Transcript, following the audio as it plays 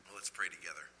pray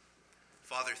together.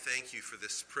 Father, thank you for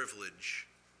this privilege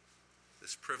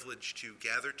to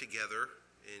gather together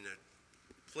in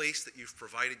a place that you've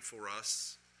provided for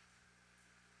us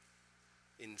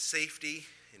in safety,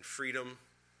 in freedom.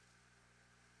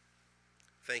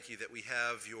 Thank you that we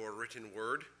have your written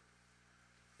word,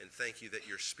 and thank you that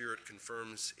your Spirit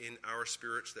confirms in our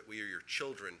spirits that we are your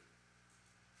children,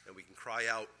 and we can cry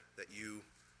out that you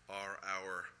are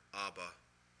our Abba,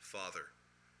 Father.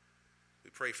 We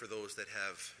pray for those that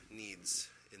have needs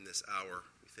in this hour.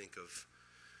 We think of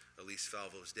Elise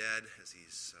Falvo's dad as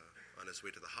he's on his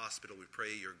way to the hospital. We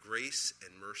pray your grace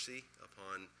and mercy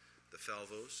upon the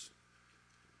Falvos.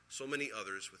 So many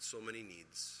others with so many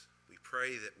needs. We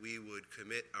pray that we would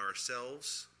commit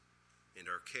ourselves and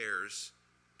our cares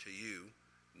to you,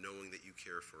 knowing that you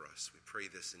care for us. We pray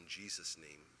this in Jesus'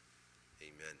 name.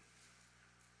 Amen.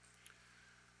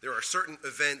 There are certain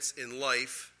events in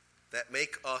life that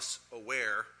make us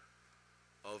aware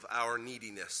of our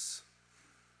neediness.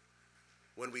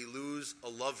 When we lose a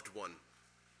loved one,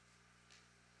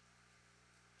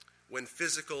 when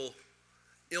physical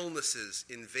illnesses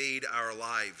invade our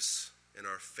lives and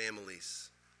our families,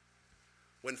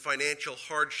 when financial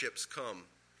hardships come,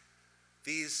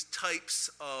 these types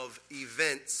of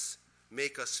events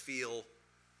make us feel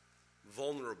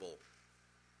vulnerable,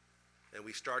 and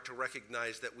we start to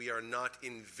recognize that we are not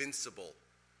invincible.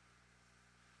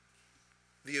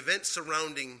 The events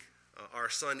surrounding our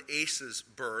son Asa's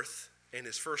birth and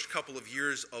his first couple of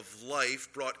years of life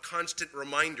brought constant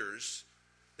reminders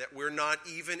that we're not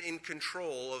even in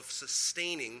control of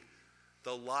sustaining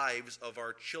the lives of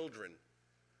our children.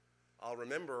 I'll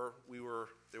remember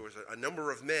there was a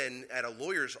number of men at a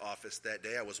lawyer's office that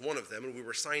day. I was one of them, and we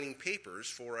were signing papers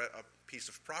for a piece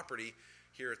of property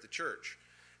here at the church.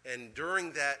 And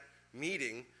during that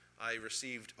meeting, I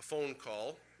received a phone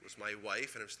call. It was my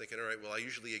wife, and I was thinking, all right, well, I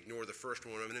usually ignore the first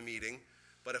one when I'm in a meeting,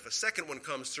 but if a second one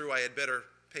comes through, I had better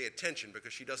pay attention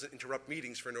because she doesn't interrupt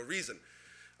meetings for no reason.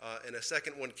 And a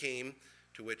second one came,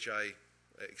 to which I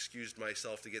excused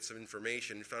myself to get some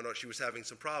information and found out she was having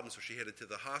some problems, so she headed to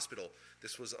the hospital.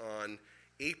 This was on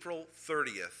April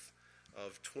 30th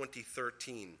of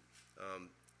 2013.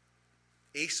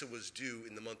 Asa was due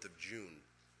in the month of June,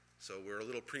 so we're a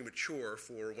little premature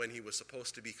for when he was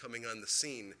supposed to be coming on the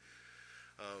scene.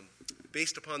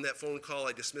 Based upon that phone call,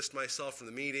 I dismissed myself from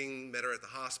the meeting, met her at the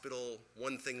hospital.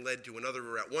 One thing led to another. We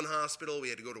were at one hospital. We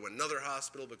had to go to another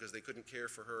hospital because they couldn't care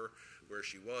for her where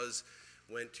she was.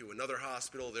 Went to another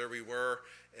hospital. There we were,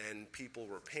 and people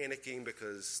were panicking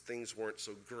because things weren't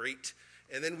so great.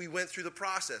 And then we went through the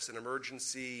process, an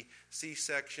emergency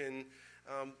C-section.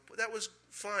 That was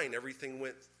fine. Everything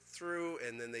went through,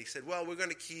 and then they said, well, we're going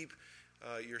to keep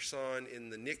your son in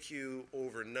the NICU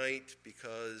overnight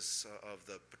because of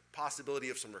the possibility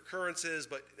of some recurrences,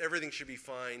 but everything should be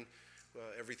fine.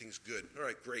 Everything's good. All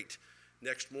right, great.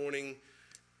 Next morning,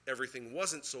 everything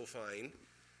wasn't so fine,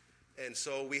 and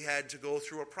so we had to go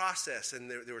through a process, and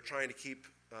they were trying to keep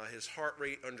his heart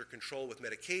rate under control with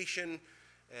medication,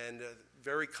 and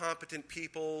very competent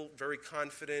people, very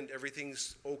confident,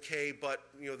 everything's okay, but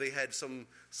they had some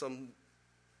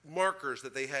markers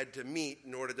that they had to meet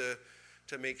in order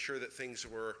to make sure that things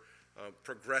were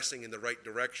progressing in the right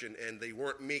direction, and they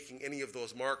weren't making any of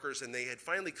those markers, and they had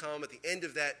finally come at the end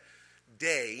of that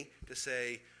day to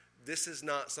say, this is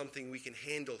not something we can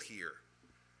handle here,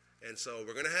 and so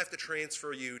we're going to have to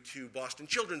transfer you to Boston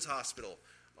Children's Hospital.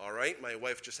 All right, my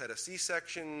wife just had a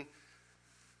C-section,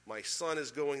 my son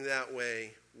is going that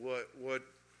way, what?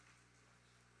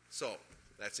 So,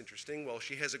 that's interesting. Well,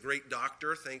 she has a great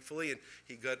doctor, thankfully, and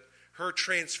he got her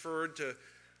transferred to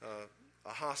a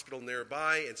hospital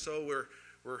nearby, and so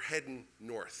we're heading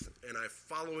north. And I'm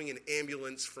following an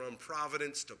ambulance from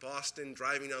Providence to Boston,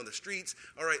 driving down the streets.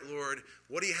 All right, Lord,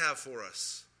 what do you have for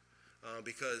us?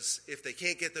 Because if they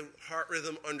can't get the heart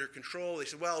rhythm under control, they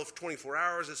said, well, if 24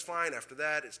 hours is fine. After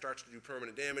that, it starts to do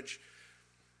permanent damage,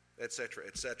 etc.,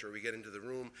 etc. We get into the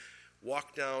room,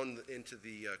 walk down into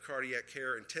the cardiac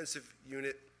care intensive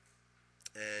unit,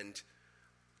 and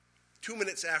 2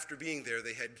 minutes after being there,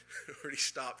 they had already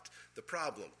stopped the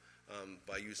problem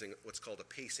by using what's called a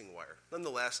pacing wire.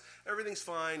 Nonetheless, everything's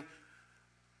fine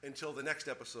until the next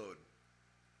episode.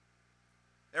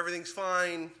 Everything's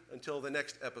fine until the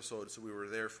next episode. So we were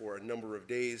there for a number of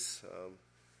days.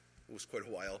 It was quite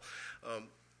a while.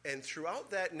 And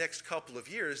throughout that next couple of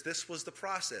years, this was the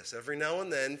process. Every now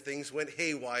and then, things went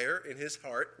haywire in his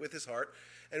heart, with his heart,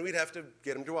 and we'd have to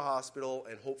get him to a hospital,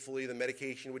 and hopefully the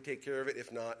medication would take care of it.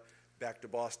 If not, back to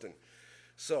Boston.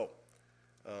 So,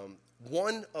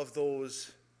 one of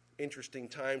those interesting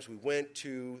times. We went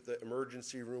to the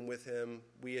emergency room with him.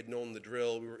 We had known the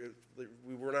drill.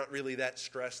 We were not really that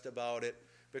stressed about it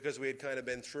because we had kind of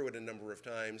been through it a number of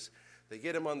times. They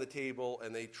get him on the table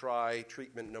and they try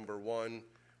treatment number 1.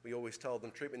 We always tell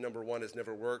them treatment number 1 has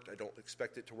never worked. I don't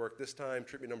expect it to work this time.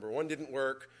 Treatment number 1 didn't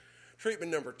work.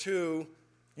 Treatment number 2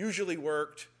 usually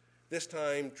worked. This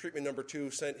time, treatment number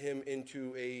 2 sent him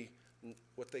into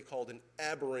what they called an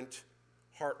aberrant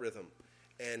heart rhythm.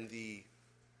 And the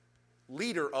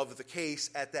leader of the case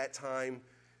at that time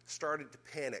started to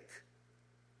panic.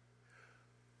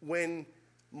 When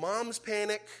moms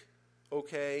panic,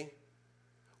 okay.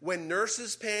 When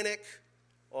nurses panic,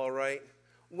 all right.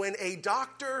 When a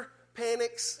doctor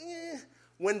panics,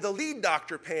 when the lead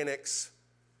doctor panics,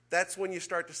 that's when you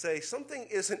start to say, something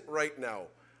isn't right now.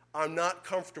 I'm not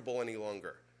comfortable any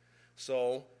longer.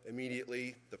 So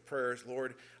immediately the prayer is,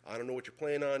 Lord, I don't know what you're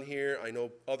planning on here. I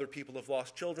know other people have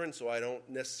lost children, so I don't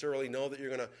necessarily know that you're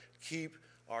going to keep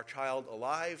our child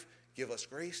alive. Give us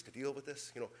grace to deal with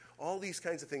this. All these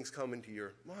kinds of things come into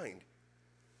your mind.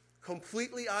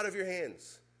 Completely out of your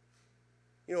hands.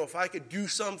 If I could do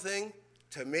something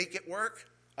to make it work,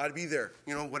 I'd be there.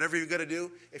 Whatever you got to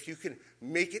do, if you can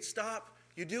make it stop,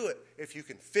 you do it. If you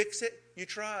can fix it, you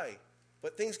try.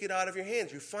 But things get out of your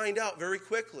hands. You find out very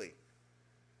quickly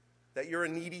that you're a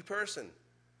needy person.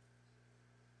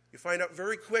 You find out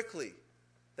very quickly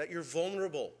that you're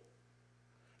vulnerable.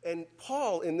 And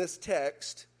Paul, in this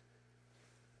text,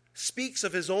 speaks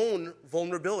of his own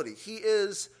vulnerability.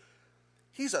 He's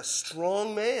a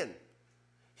strong man.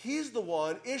 He's the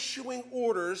one issuing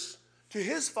orders to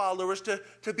his followers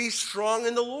to be strong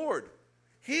in the Lord.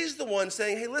 He's the one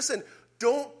saying, hey, listen,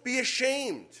 don't be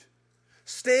ashamed.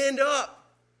 Stand up.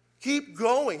 Keep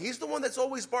going. He's the one that's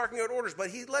always barking out orders. But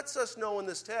he lets us know in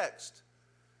this text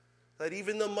that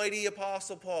even the mighty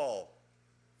Apostle Paul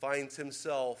finds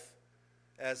himself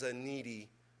as a needy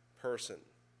person.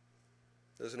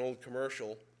 There's an old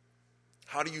commercial.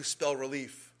 How do you spell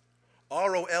relief?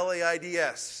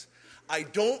 R-O-L-A-I-D-S. I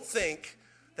don't think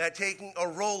that taking a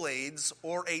Rolaids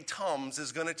or a Tums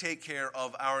is going to take care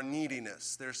of our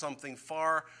neediness. There's something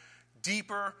far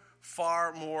deeper,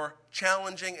 far more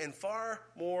challenging, and far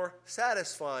more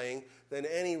satisfying than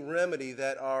any remedy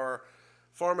that our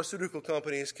pharmaceutical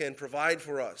companies can provide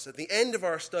for us. At the end of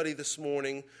our study this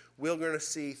morning, we're going to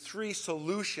see 3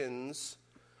 solutions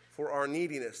for our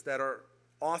neediness that are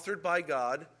authored by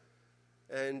God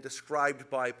and described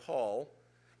by Paul.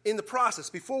 In the process,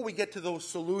 before we get to those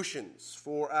solutions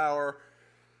for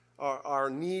our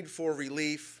need for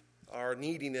relief, our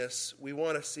neediness, we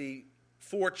want to see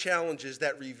 4 challenges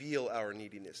that reveal our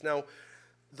neediness. Now,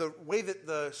 the way that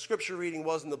the scripture reading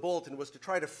was in the bulletin was to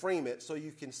try to frame it so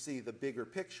you can see the bigger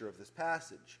picture of this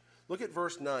passage. Look at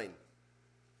verse 9.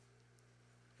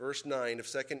 Verse 9 of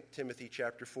 2 Timothy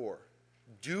chapter 4.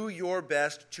 Do your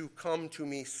best to come to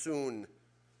me soon.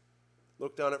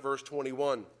 Look down at verse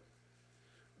 21.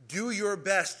 Do your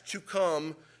best to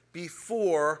come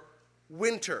before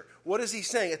winter. What is he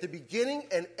saying? At the beginning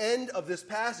and end of this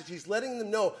passage, he's letting them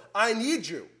know, I need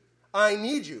you. I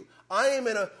need you. I am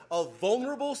in a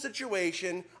vulnerable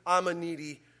situation. I'm a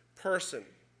needy person.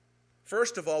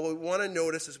 First of all, what we want to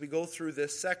notice as we go through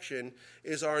this section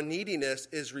is our neediness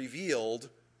is revealed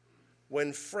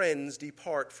when friends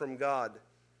depart from God.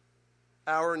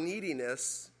 Our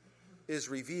neediness is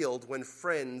revealed when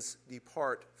friends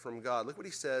depart from God. Look what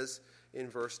he says in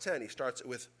verse 10. He starts it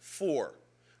with 4.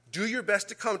 Do your best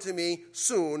to come to me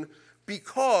soon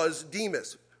because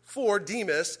Demas, for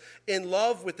Demas, in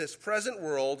love with this present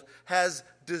world, has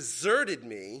deserted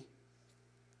me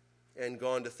and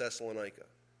gone to Thessalonica.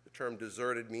 The term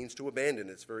deserted means to abandon.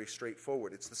 It's very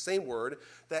straightforward. It's the same word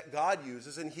that God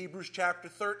uses in Hebrews chapter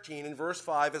 13 and verse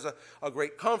 5 as a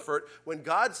great comfort when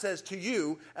God says to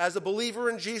you, as a believer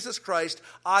in Jesus Christ,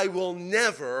 I will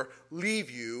never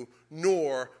leave you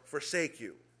nor forsake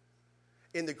you.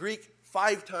 In the Greek,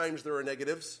 5 times there are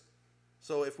negatives.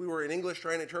 So if we were in English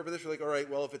trying to interpret this, we're like, all right,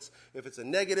 well, if it's a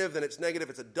negative, then it's negative.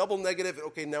 If it's a double negative,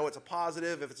 okay, now it's a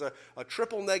positive. If it's a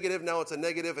triple negative, now it's a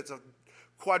negative. It's a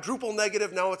quadruple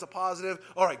negative, now it's a positive.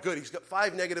 All right, good. He's got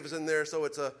 5 negatives in there, so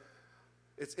it's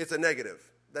a negative.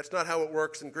 That's not how it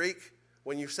works in Greek.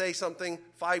 When you say something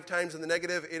 5 times in the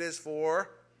negative, it is for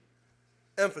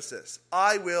emphasis.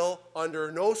 I will,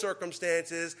 under no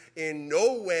circumstances, in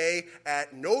no way,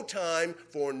 at no time,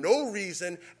 for no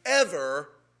reason, ever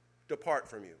depart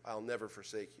from you. I'll never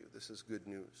forsake you. This is good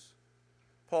news.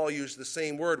 Paul used the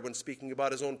same word when speaking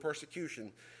about his own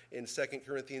persecution in 2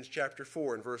 Corinthians chapter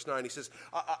 4 and verse 9. He says,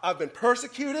 I've been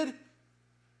persecuted.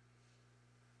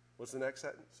 What's the next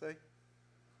sentence say?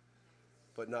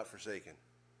 But not forsaken.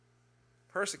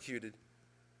 persecuted,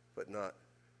 but not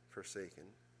forsaken.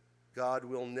 God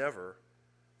will never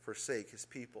forsake his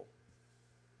people.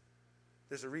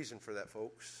 There's a reason for that,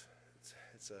 folks.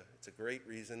 It's a great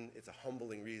reason. It's a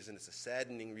humbling reason. It's a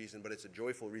saddening reason, but it's a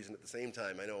joyful reason at the same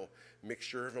time. I know,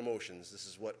 mixture of emotions. This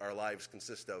is what our lives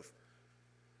consist of.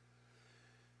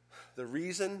 The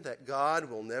reason that God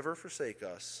will never forsake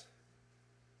us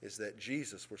is that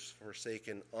Jesus was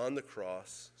forsaken on the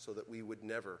cross so that we would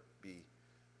never be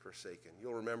forsaken.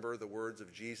 You'll remember the words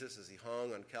of Jesus as he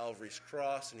hung on Calvary's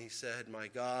cross, and he said, my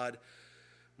God,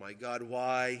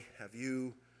 why have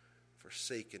you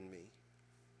forsaken me?"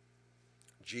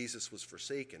 Jesus was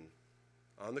forsaken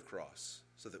on the cross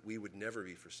so that we would never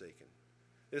be forsaken.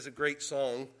 It is a great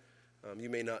song. You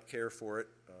may not care for it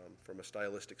from a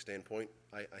stylistic standpoint.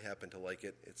 I happen to like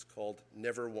it. It's called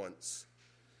Never Once.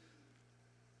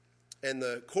 And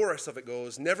the chorus of it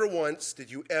goes, "Never once did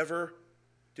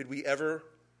we ever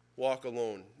walk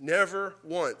alone. Never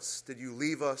once did you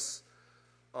leave us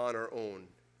on our own.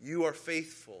 You are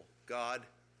faithful, God.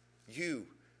 You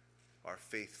are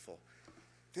faithful."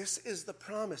 This is the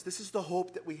promise. This is the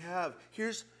hope that we have.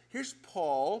 Here's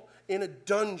Paul in a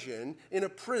dungeon, in a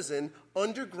prison,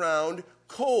 underground,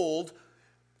 cold.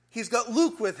 He's got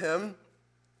Luke with him.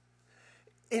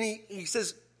 And he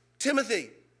says,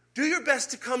 "Timothy, do your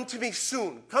best to come to me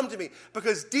soon. Come to me,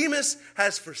 because Demas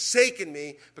has forsaken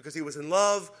me because he was in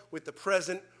love with the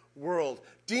present world.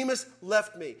 Demas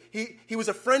left me. He was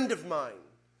a friend of mine."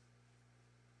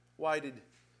 Why did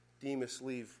Demas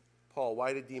leave Paul?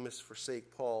 Why did Demas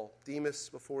forsake Paul? Demas,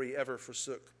 before he ever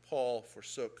forsook Paul,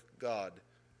 forsook God.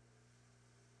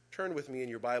 Turn with me in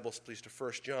your Bibles, please, to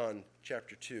 1 John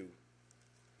chapter 2.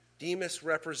 Demas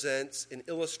represents an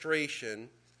illustration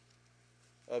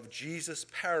of Jesus'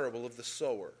 parable of the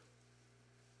sower.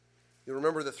 You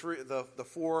remember the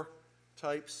four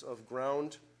types of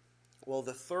ground? Well,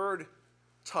 the third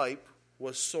type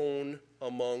was sown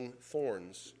among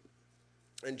thorns.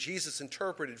 And Jesus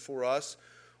interpreted for us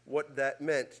what that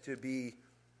meant to be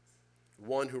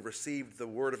one who received the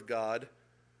word of God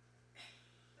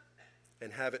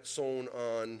and have it sown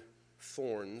on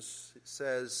thorns. It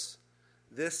says,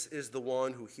 "This is the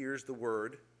one who hears the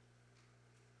word,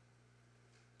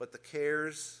 but the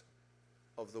cares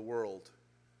of the world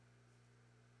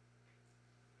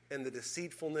and the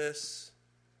deceitfulness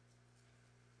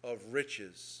of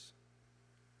riches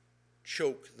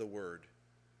choke the word,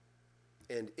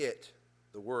 and it,"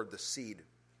 the word, the seed,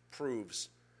 "proves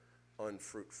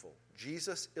unfruitful."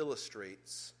 Jesus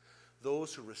illustrates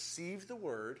those who receive the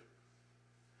word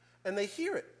and they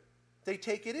hear it. They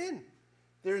take it in.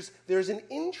 There's an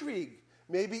intrigue,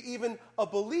 maybe even a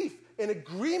belief, an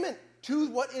agreement to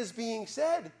what is being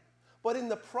said. But in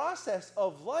the process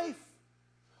of life,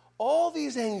 all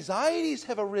these anxieties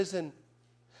have arisen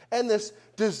and this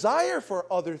desire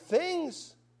for other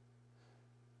things.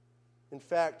 In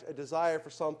fact, a desire for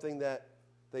something that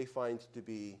they find to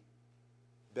be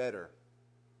better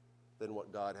than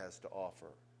what God has to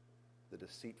offer. The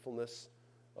deceitfulness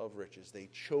of riches. They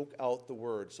choke out the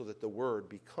word so that the word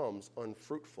becomes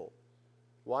unfruitful.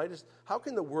 How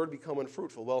can the word become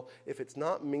unfruitful? Well, if it's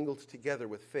not mingled together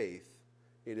with faith,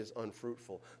 it is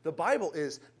unfruitful. The Bible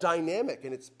is dynamic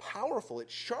and it's powerful,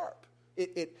 it's sharp.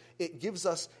 It gives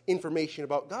us information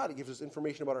about God. It gives us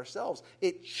information about ourselves.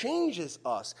 It changes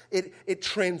us. It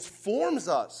transforms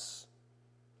us.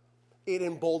 It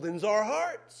emboldens our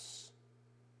hearts.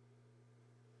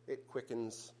 It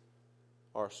quickens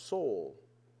our soul.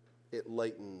 It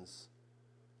lightens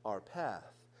our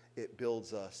path. It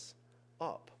builds us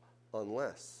up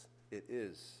unless it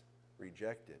is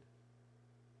rejected.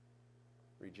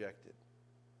 Rejected.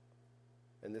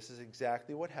 And this is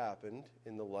exactly what happened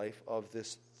in the life of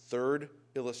this third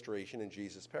illustration in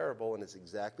Jesus' parable, and it's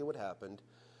exactly what happened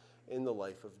in the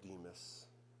life of Demas.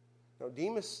 Now,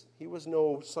 Demas, he was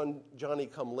no son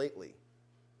Johnny-come-lately.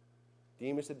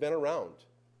 Demas had been around.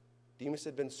 Demas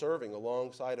had been serving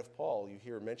alongside of Paul. You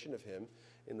hear mention of him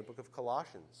in the book of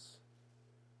Colossians.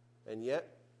 And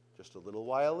yet, just a little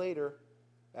while later,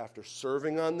 after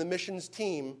serving on the missions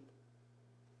team,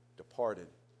 departed.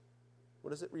 What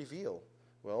does it reveal?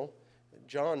 Well,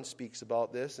 John speaks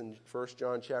about this in 1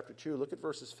 John chapter 2. Look at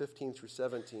verses 15 through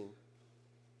 17.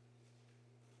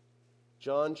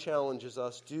 John challenges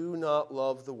us, do not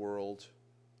love the world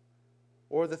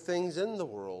or the things in the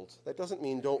world. That doesn't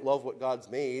mean don't love what God's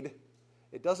made.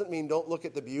 It doesn't mean don't look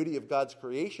at the beauty of God's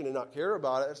creation and not care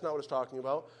about it. That's not what it's talking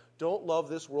about. Don't love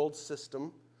this world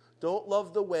system. Don't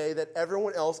love the way that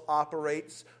everyone else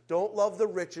operates. Don't love the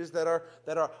riches that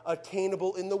are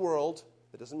attainable in the world.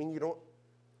 That doesn't mean you don't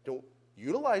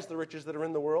utilize the riches that are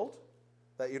in the world,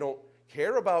 that you don't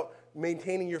care about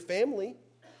maintaining your family.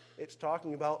 It's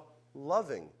talking about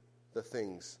loving the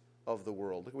things of the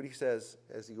world. Look what he says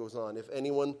as he goes on. If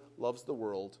anyone loves the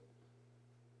world,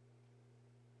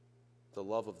 the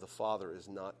love of the Father is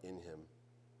not in him.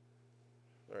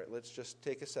 All right, let's just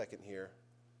take a second here.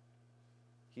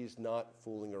 He's not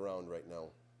fooling around right now.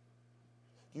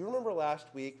 Do you remember last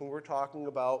week when we were talking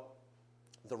about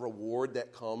the reward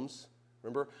that comes?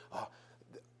 Remember?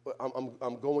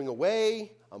 I'm going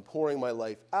away. I'm pouring my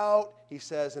life out. He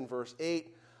says in verse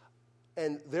 8,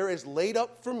 and there is laid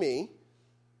up for me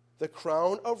the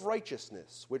crown of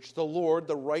righteousness, which the Lord,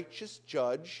 the righteous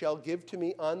judge, shall give to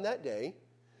me on that day,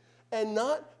 and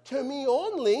not to me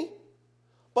only,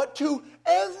 but to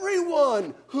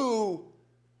everyone who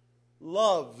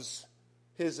loves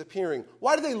his appearing.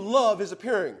 Why do they love his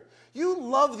appearing? You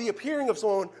love the appearing of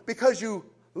someone because you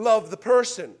love the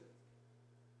person.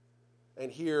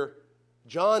 And here,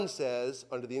 John says,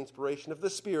 under the inspiration of the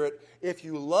Spirit, if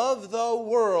you love the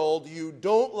world, you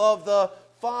don't love the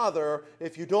Father.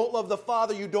 If you don't love the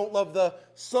Father, you don't love the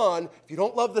Son. If you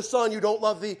don't love the Son, you don't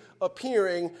love the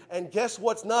appearing. And guess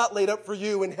what's not laid up for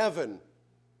you in heaven?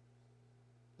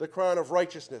 The crown of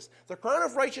righteousness. The crown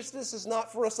of righteousness is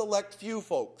not for a select few,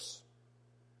 folks.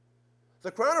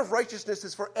 The crown of righteousness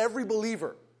is for every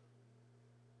believer.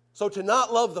 So to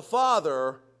not love the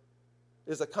Father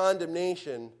is a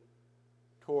condemnation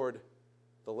toward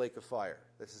the lake of fire.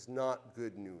 This is not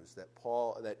good news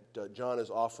that John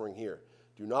is offering here.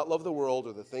 Do not love the world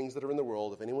or the things that are in the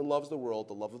world. If anyone loves the world,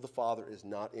 the love of the Father is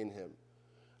not in him.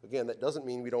 Again, that doesn't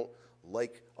mean we don't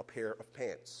like a pair of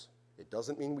pants. It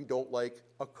doesn't mean we don't like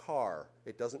a car.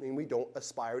 It doesn't mean we don't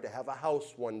aspire to have a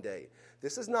house one day.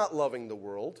 This is not loving the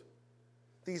world.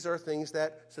 These are things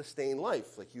that sustain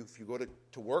life. Like if you go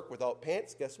to work without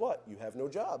pants, guess what? You have no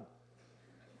job.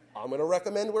 I'm going to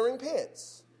recommend wearing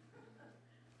pants.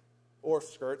 Or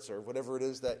skirts, or whatever it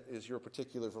is that is your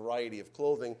particular variety of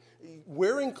clothing.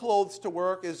 Wearing clothes to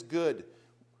work is good.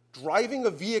 Driving a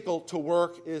vehicle to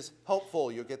work is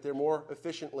helpful. You'll get there more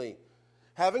efficiently.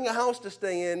 Having a house to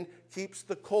stay in keeps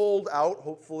the cold out,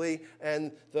 hopefully,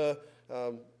 and the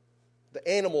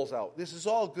animals out. This is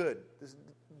all good.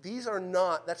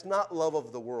 That's not love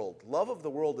of the world. Love of the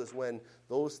world is when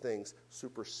those things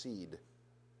supersede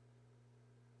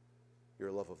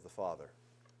your love of the Father.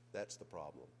 That's the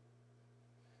problem.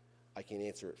 I can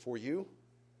answer it for you.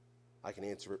 I can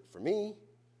answer it for me.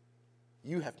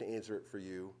 You have to answer it for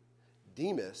you.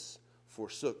 Demas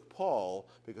forsook Paul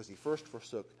because he first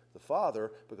forsook the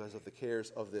Father because of the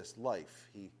cares of this life.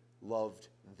 He loved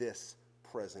this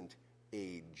present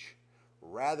age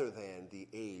rather than the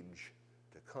age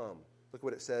to come. Look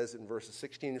what it says in verses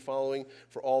 16 and following.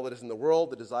 For all that is in the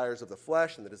world, the desires of the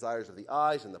flesh and the desires of the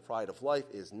eyes and the pride of life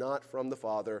is not from the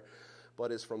Father, but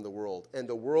is from the world. And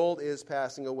the world is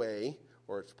passing away,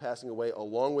 or it's passing away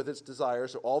along with its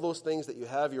desires. So all those things that you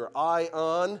have your eye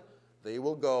on, they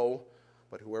will go.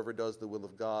 But whoever does the will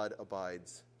of God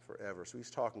abides forever. So he's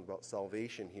talking about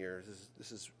salvation here.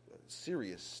 This is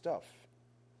serious stuff.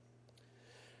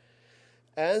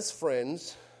 As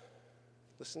friends,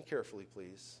 listen carefully,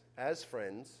 please. As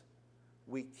friends,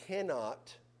 we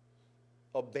cannot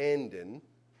abandon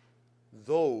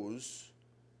those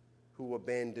who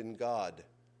abandon God.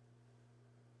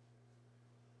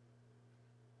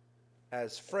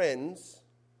 As friends,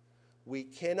 we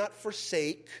cannot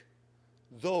forsake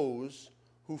those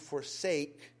who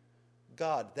forsake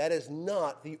God. That is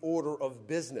not the order of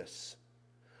business.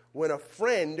 When a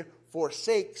friend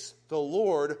forsakes the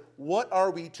Lord, what are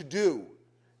we to do?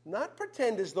 Not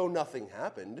pretend as though nothing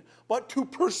happened, but to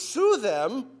pursue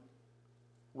them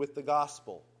with the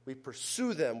gospel. We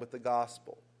pursue them with the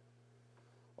gospel.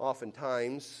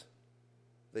 Oftentimes,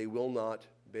 they will not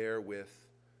bear with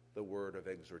the word of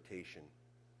exhortation.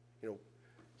 You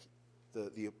know,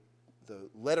 the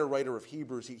letter writer of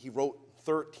Hebrews, he wrote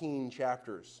 13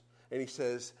 chapters, and he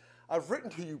says, I've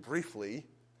written to you briefly.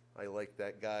 I like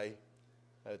that guy.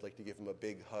 I'd like to give him a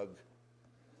big hug.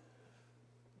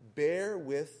 Bear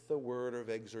with the word of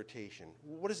exhortation.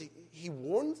 What is he? He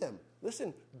warned them.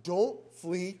 Listen, don't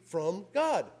flee from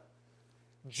God.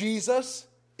 Jesus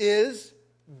is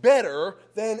better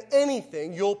than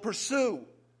anything you'll pursue.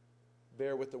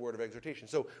 Bear with the word of exhortation.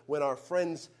 So when our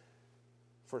friends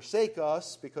forsake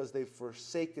us because they've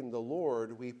forsaken the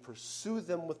Lord, we pursue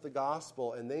them with the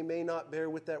gospel, and they may not bear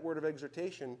with that word of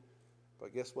exhortation,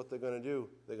 but guess what they're going to do?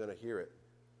 They're going to hear it.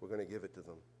 We're going to give it to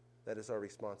them. That is our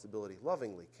responsibility,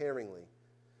 lovingly, caringly,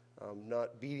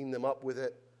 not beating them up with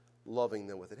it, loving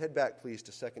them with it. Head back, please,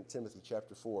 to 2 Timothy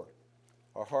chapter 4.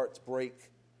 Our hearts break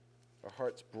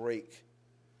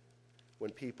when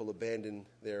people abandon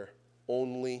their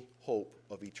only hope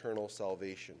of eternal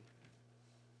salvation.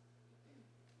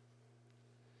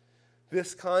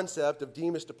 This concept of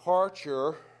Demas'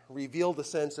 departure revealed the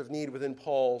sense of need within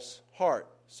Paul's heart.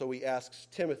 So he asks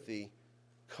Timothy,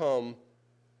 come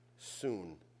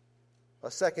soon.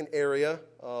 A second area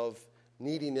of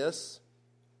neediness,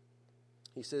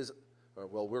 he says,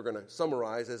 we're going to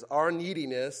summarize as our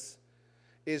neediness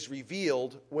is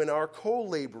revealed when our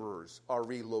co-laborers are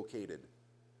relocated.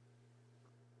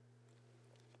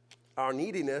 Our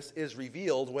neediness is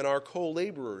revealed when our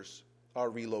co-laborers are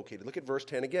relocated. Look at verse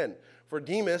 10 again. For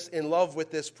Demas, in love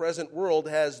with this present world,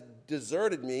 has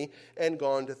deserted me and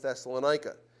gone to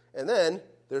Thessalonica. And then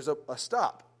there's a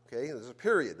stop. Okay, there's a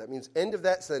period. That means end of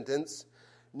that sentence.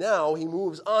 Now he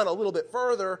moves on a little bit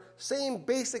further. Same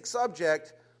basic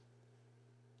subject,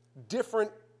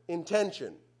 different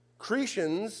intention.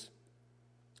 Crescens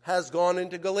has gone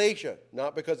into Galatia,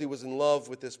 not because he was in love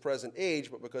with this present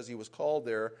age, but because he was called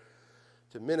there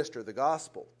to minister the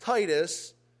gospel.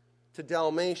 Titus to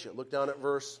Dalmatia. Look down at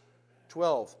verse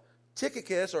 12.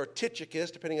 Tychicus, or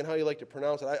Tychicus, depending on how you like to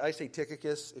pronounce it. I say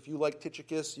Tychicus. If you like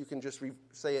Tychicus, you can just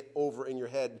say it over in your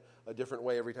head a different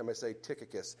way every time I say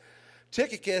Tychicus.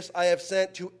 Tychicus I have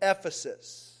sent to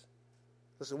Ephesus.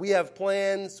 Listen, we have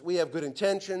plans, we have good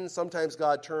intentions. Sometimes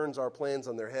God turns our plans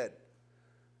on their head.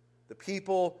 The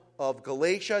people of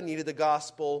Galatia needed a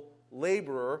gospel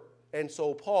laborer, and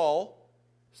so Paul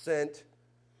sent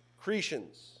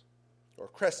Crescens, or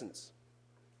Crescens.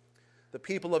 The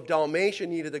people of Dalmatia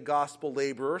needed a gospel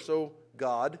laborer, so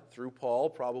God, through Paul,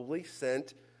 probably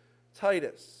sent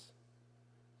Titus.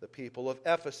 The people of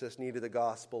Ephesus needed a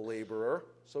gospel laborer,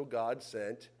 so God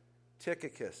sent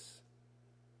Tychicus.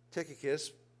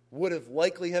 Tychicus would have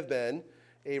likely have been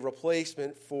a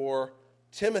replacement for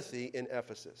Timothy in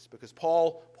Ephesus, because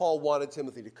Paul wanted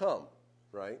Timothy to come,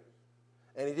 right?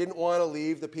 And he didn't want to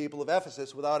leave the people of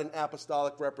Ephesus without an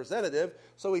apostolic representative,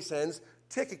 so he sends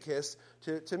Tychicus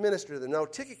to minister to them. Now,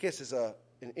 Tychicus is an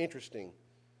interesting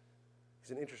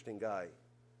guy.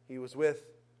 He was with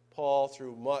Paul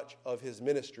through much of his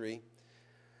ministry.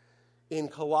 In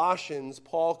Colossians,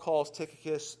 Paul calls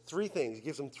Tychicus three things. He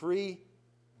gives him three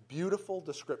beautiful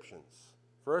descriptions.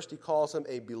 First, he calls him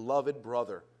a beloved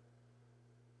brother,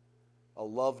 a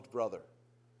loved brother.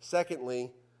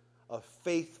 Secondly, a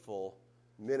faithful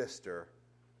minister.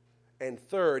 And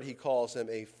third, he calls him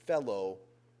a fellow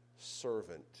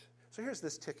servant. So here's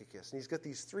this Tychicus, and he's got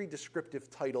these three descriptive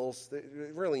titles. They're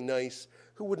really nice.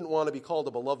 Who wouldn't want to be called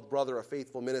a beloved brother, a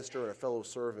faithful minister, and a fellow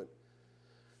servant?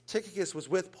 Tychicus was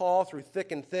with Paul through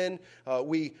thick and thin.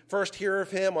 We first hear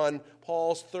of him on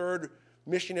Paul's third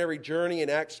missionary journey in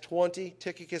Acts 20.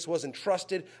 Tychicus was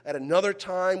entrusted at another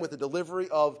time with the delivery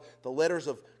of the letters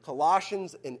of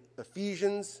Colossians and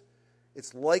Ephesians.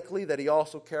 It's likely that he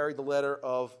also carried the letter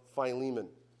of Philemon.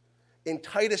 In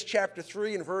Titus chapter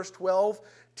 3 and verse 12,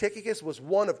 Tychicus was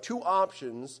one of two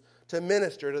options to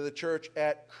minister to the church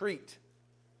at Crete.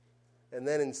 And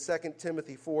then in 2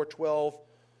 Timothy 4:12,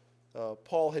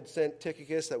 Paul had sent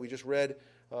Tychicus, that we just read,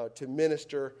 to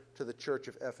minister to the church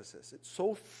of Ephesus. It's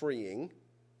so freeing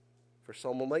for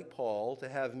someone like Paul to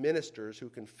have ministers who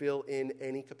can fill in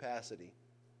any capacity.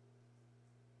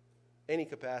 Any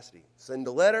capacity. Send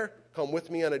a letter, come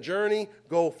with me on a journey,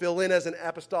 go fill in as an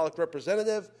apostolic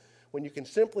representative, when you can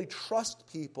simply trust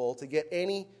people to get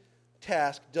any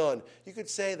task done. You could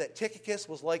say that Tychicus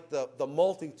was like the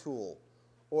multi-tool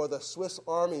or the Swiss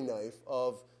Army knife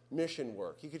of mission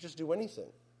work. He could just do anything.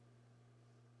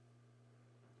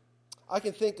 I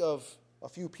can think of a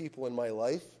few people in my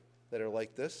life that are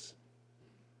like this.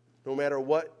 No matter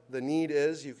what the need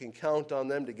is, you can count on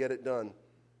them to get it done.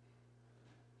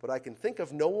 But I can think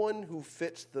of no one who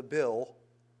fits the bill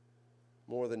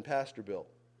more than Pastor Bill.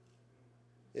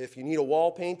 If you need a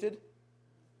wall painted,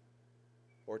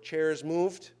 or chairs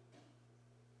moved,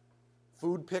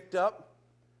 food picked up,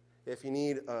 if you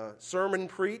need a sermon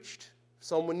preached,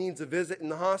 someone needs a visit in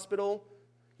the hospital,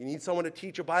 you need someone to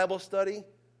teach a Bible study,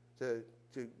 to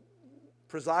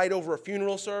preside over a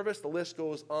funeral service, the list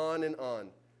goes on and on.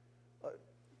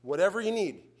 Whatever you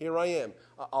need, here I am.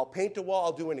 I'll paint a wall,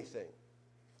 I'll do anything.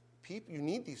 You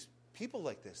need these people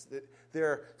like this.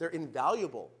 They're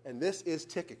invaluable, and this is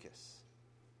Tychicus.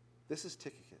 This is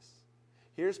Tychicus.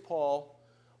 Here's Paul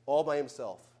all by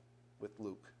himself with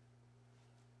Luke.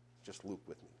 Just Luke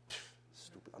with me.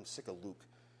 Stupid. I'm sick of Luke.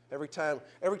 Every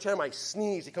time I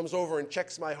sneeze, he comes over and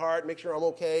checks my heart, makes sure I'm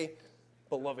okay.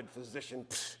 Beloved physician.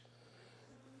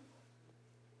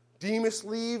 Demas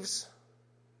leaves.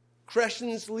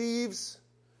 Crescens leaves.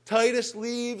 Titus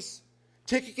leaves.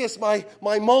 Tychicus, my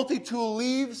multi-tool,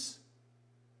 leaves.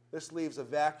 This leaves a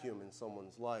vacuum in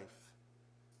someone's life.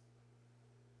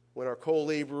 When our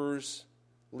co-laborers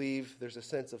leave, there's a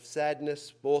sense of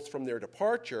sadness both from their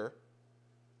departure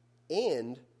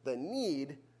and the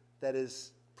need that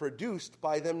is produced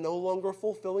by them no longer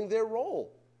fulfilling their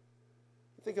role.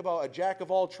 Think about a jack of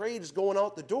all trades going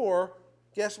out the door.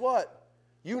 Guess what?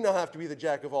 You now have to be the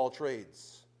jack of all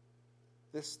trades.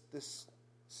 This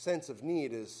sense of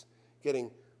need is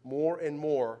getting more and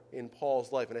more in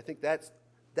Paul's life. And I think that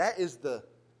is the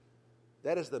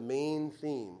main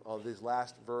theme of these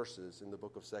last verses in the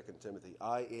book of 2 Timothy.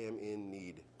 I am in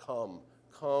need. Come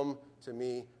to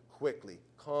me quickly.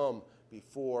 Come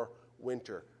before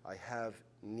winter. I have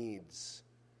needs.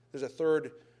 There's a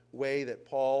third way that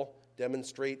Paul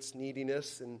demonstrates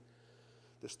neediness, and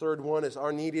this third one is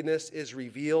our neediness is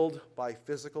revealed by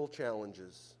physical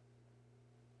challenges.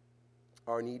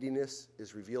 Our neediness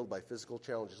is revealed by physical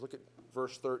challenges. Look at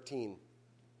verse 13.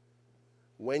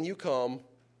 When you come,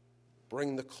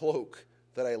 bring the cloak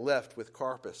that I left with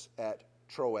Carpus at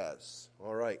Troas.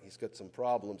 All right, he's got some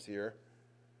problems here.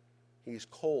 He's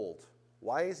cold.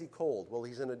 Why is he cold? Well,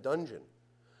 he's in a dungeon,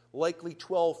 likely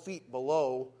 12 feet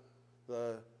below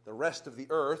the rest of the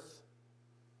earth.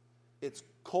 It's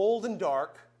cold and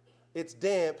dark. It's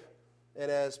damp. And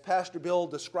as Pastor Bill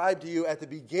described to you at the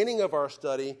beginning of our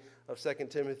study of 2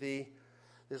 Timothy,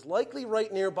 is likely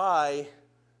right nearby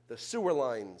the sewer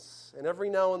lines. And every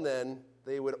now and then,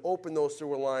 they would open those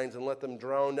sewer lines and let them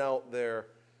drown out their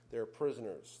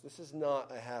prisoners. This is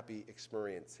not a happy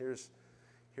experience.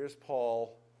 Here's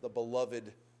Paul, the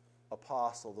beloved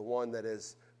apostle, the one that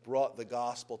has brought the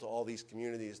gospel to all these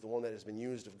communities, the one that has been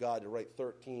used of God to write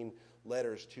 13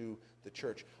 letters to the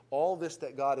church. All this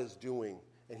that God is doing,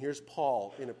 and here's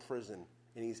Paul in a prison,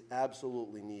 and he's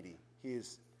absolutely needy.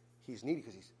 He's needy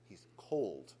because he's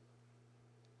cold.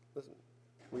 Listen,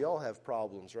 we all have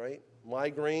problems, right?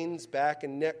 Migraines, back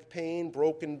and neck pain,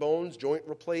 broken bones, joint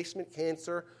replacement,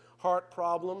 cancer, heart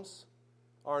problems.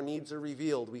 Our needs are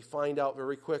revealed. We find out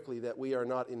very quickly that we are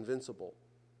not invincible.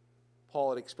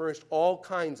 Paul had experienced all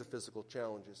kinds of physical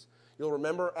challenges. You'll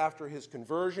remember after his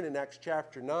conversion in Acts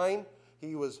chapter 9,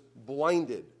 he was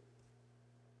blinded.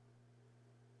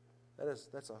 That's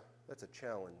a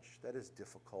challenge. That is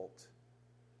difficult.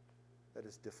 That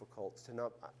is difficult to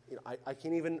not. I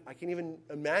can't even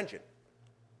imagine.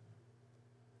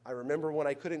 I remember when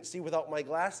I couldn't see without my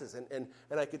glasses, and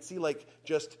I could see like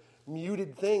just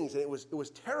muted things, and it was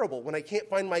terrible when I can't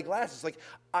find my glasses. Like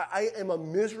I am a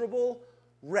miserable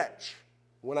wretch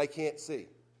when I can't see.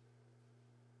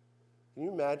 Can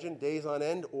you imagine days on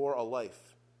end or a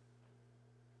life?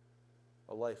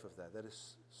 A life of that. That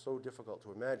is so difficult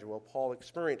to imagine. Well, Paul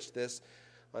experienced this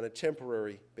on a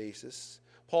temporary basis.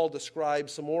 Paul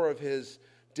describes some more of his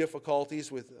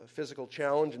difficulties with a physical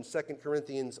challenge in 2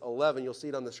 Corinthians 11. You'll see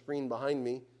it on the screen behind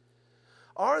me.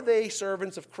 Are they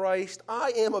servants of Christ?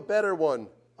 I am a better one.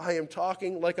 I am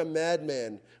talking like a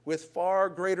madman with far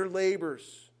greater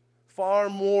labors, far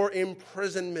more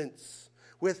imprisonments,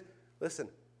 with, listen,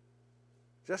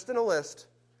 just in a list,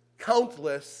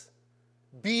 countless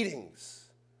beatings,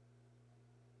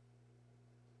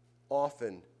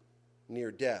 often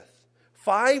near death.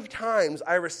 5 times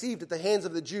I received at the hands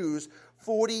of the Jews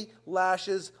 40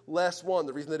 lashes less one.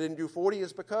 The reason they didn't do 40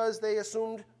 is because they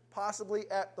assumed possibly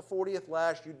at the 40th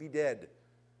lash you'd be dead.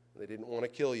 They didn't want to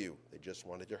kill you. They just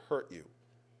wanted to hurt you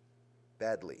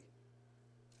badly.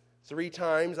 3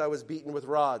 times I was beaten with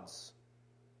rods.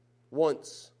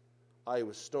 Once I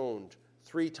was stoned.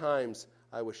 3 times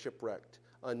I was shipwrecked.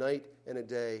 A night and a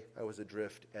day I was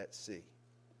adrift at sea.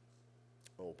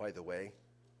 Oh, by the way,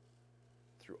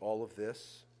 through all of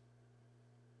this,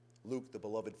 Luke, the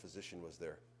beloved physician, was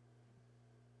there.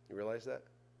 You realize that?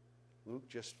 Luke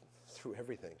just through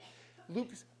everything.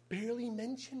 Luke's barely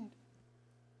mentioned.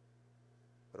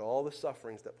 But all the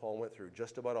sufferings that Paul went through,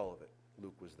 just about all of it,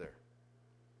 Luke was there.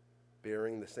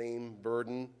 Bearing the same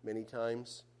burden many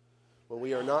times. When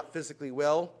we are not physically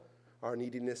well, our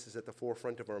neediness is at the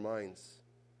forefront of our minds.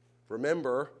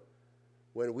 Remember,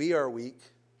 when we are weak,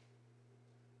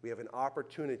 we have an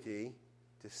opportunity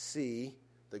to see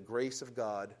the grace of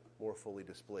God more fully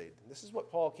displayed. And this is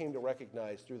what Paul came to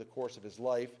recognize through the course of his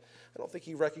life. I don't think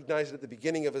he recognized it at the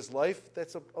beginning of his life.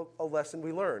 That's a lesson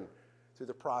we learn through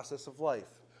the process of life.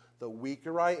 The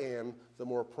weaker I am, the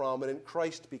more prominent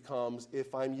Christ becomes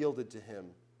if I'm yielded to him.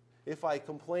 If I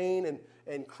complain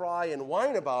and cry and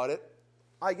whine about it,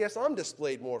 I guess I'm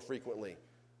displayed more frequently.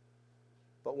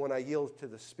 But when I yield to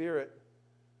the Spirit,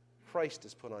 Christ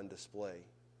is put on display.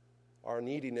 Our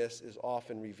neediness is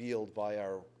often revealed by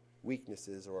our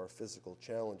weaknesses or our physical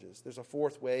challenges. There's a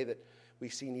fourth way that we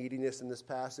see neediness in this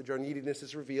passage. Our neediness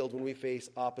is revealed when we face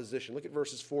opposition. Look at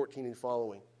verses 14 and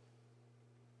following.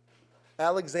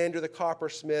 Alexander the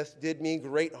coppersmith did me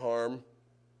great harm.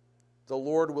 The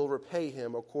Lord will repay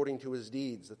him according to his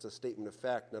deeds. That's a statement of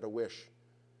fact, not a wish.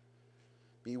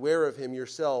 Beware of him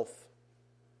yourself,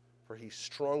 for he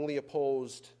strongly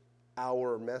opposed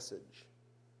our message.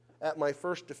 At my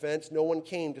first defense, no one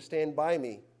came to stand by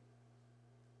me,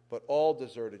 but all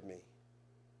deserted me.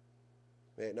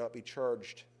 May it not be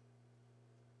charged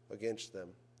against them.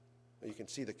 You can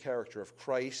see the character of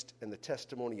Christ and the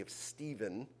testimony of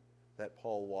Stephen that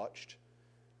Paul watched,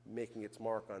 making its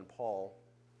mark on Paul.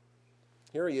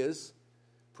 Here he is,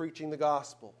 preaching the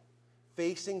gospel,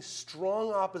 facing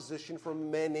strong opposition from a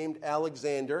man named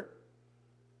Alexander.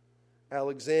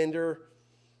 Alexander,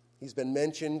 he's been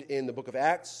mentioned in the book of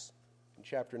Acts, in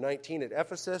chapter 19 at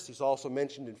Ephesus. He's also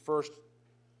mentioned in 1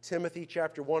 Timothy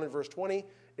chapter 1 and verse 20.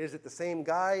 Is it the same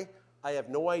guy? I have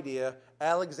no idea.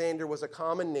 Alexander was a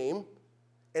common name,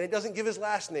 and it doesn't give his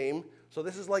last name, so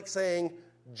this is like saying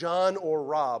John or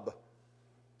Rob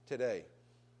today.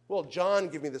 Well, John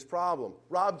gave me this problem.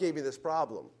 Rob gave me this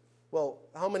problem. Well,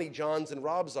 how many Johns and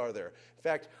Robs are there? In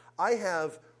fact, I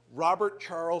have Robert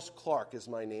Charles Clark is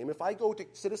my name. If I go to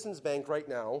Citizens Bank right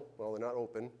now, well, they're not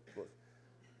open.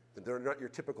 They're not your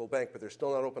typical bank, but they're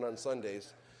still not open on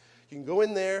Sundays. You can go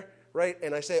in there, right,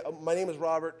 and I say, my name is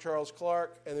Robert Charles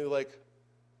Clark, and they're like,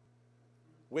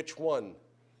 which one?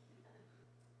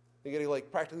 They got to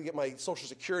practically get my social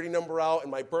security number out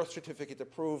and my birth certificate to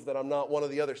prove that I'm not one of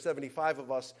the other 75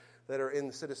 of us that are in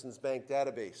the Citizens Bank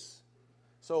database.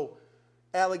 So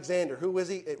Alexander, who is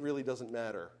he? It really doesn't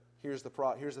matter. Here's the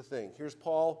thing. Here's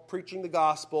Paul preaching the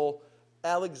gospel.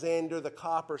 Alexander the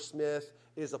coppersmith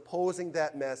is opposing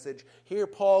that message. Here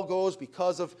Paul goes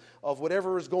because of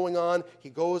whatever is going on. He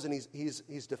goes and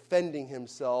he's defending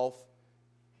himself,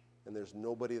 and there's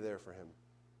nobody there for him.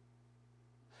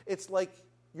 It's like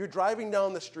you're driving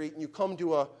down the street and you come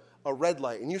to a red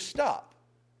light and you stop.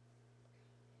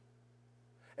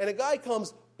 And a guy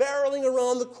comes barreling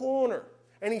around the corner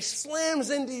and he slams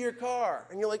into your car.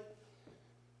 And you're like,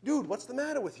 dude, what's the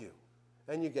matter with you?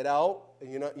 And you get out,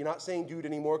 and you're not saying dude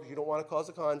anymore because you don't want to cause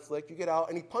a conflict. You get out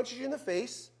and he punches you in the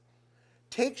face,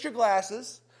 takes your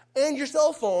glasses and your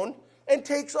cell phone, and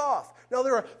takes off. Now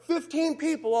there are 15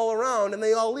 people all around and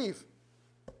they all leave.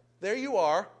 There you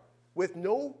are with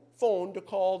no phone to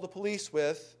call the police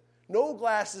with, no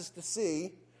glasses to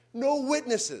see, no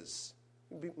witnesses.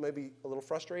 Maybe a little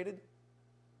frustrated.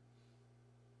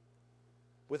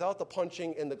 Without the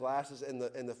punching and the glasses and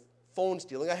the phone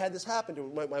stealing, I had this happen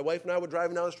to my wife and I were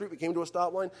driving down the street. We came to a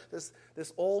stop line. This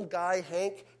old guy,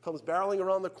 Hank, comes barreling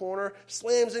around the corner,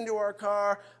 slams into our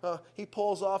car. He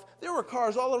pulls off. There were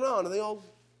cars all around, and they all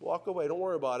walk away. Don't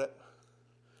worry about it.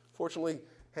 Fortunately,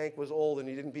 Hank was old and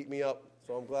he didn't beat me up,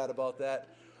 so I'm glad about that.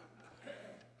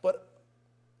 But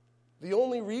the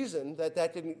only reason that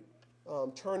didn't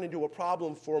turn into a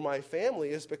problem for my family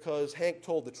is because Hank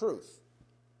told the truth.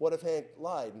 What if Hank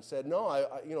lied and said, no,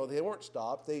 they weren't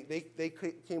stopped. They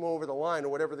came over the line or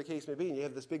whatever the case may be, and you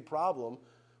have this big problem.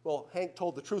 Well, Hank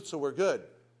told the truth, so we're good.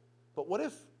 But what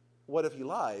if he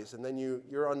lies, and then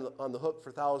you're on the hook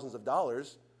for thousands of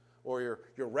dollars, or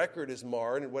your record is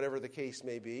marred, and whatever the case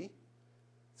may be? It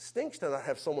stinks to not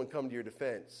have someone come to your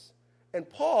defense. And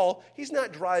Paul, he's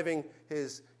not driving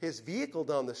his vehicle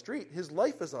down the street. His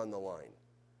life is on the line.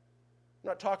 I'm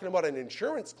not talking about an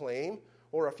insurance claim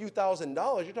or a few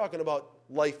 $1,000s. You're talking about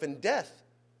life and death.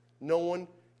 No one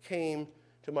came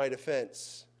to my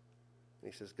defense.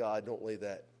 And he says, God, don't lay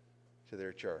that to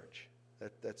their charge.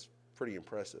 That's pretty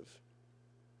impressive.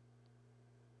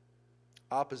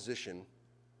 Opposition,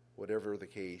 whatever the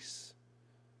case,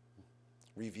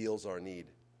 reveals our need.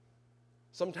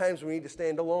 Sometimes we need to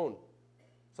stand alone.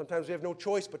 Sometimes we have no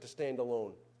choice but to stand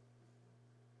alone.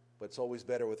 But it's always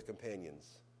better with companions.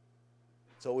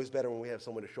 It's always better when we have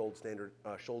someone to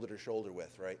shoulder to shoulder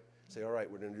with, right? Say, all right,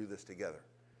 we're going to do this together.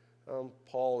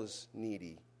 Paul is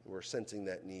needy. We're sensing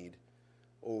that need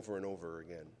over and over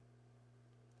again.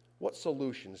 What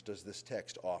solutions does this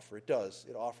text offer? It does.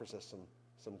 It offers us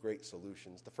some great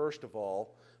solutions. The first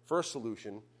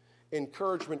solution,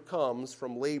 encouragement comes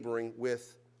from laboring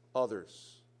with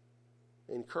others.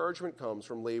 Encouragement comes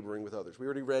from laboring with others. We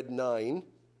already read 9,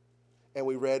 and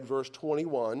we read verse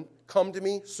 21. Come to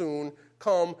me soon,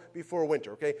 come before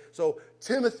winter. Okay, so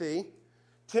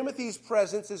Timothy's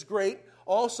presence is great.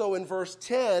 Also in verse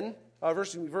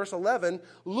 11,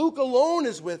 Luke alone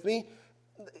is with me.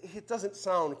 It doesn't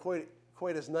sound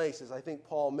quite as nice as I think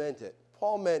Paul meant it.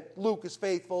 Paul meant Luke is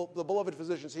faithful. The beloved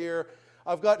physician's here.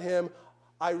 I've got him.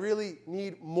 I really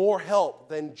need more help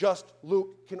than just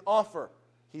Luke can offer.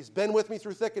 He's been with me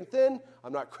through thick and thin.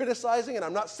 I'm not criticizing, and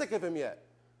I'm not sick of him yet.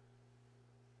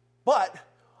 But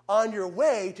on your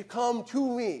way to come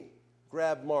to me,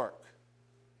 grab Mark.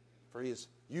 For he is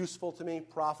useful to me,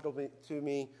 profitable to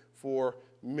me for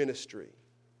ministry.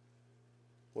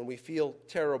 When we feel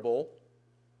terrible,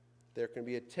 there can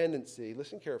be a tendency,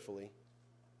 listen carefully,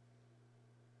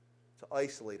 to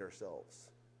isolate ourselves.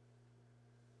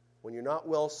 When you're not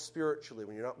well spiritually,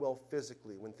 when you're not well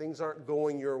physically, when things aren't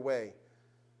going your way,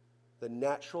 the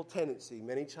natural tendency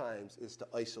many times is to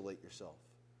isolate yourself.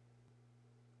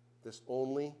 This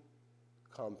only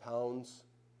compounds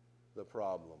the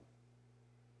problem.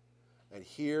 And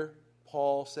here,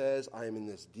 Paul says, I am in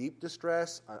this deep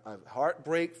distress. I have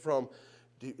heartbreak from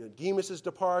Demas'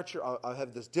 departure. I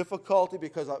have this difficulty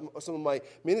because some of my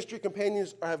ministry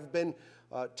companions have been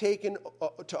taken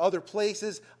to other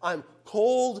places. I'm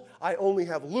cold. I only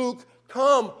have Luke.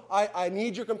 Come, I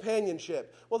need your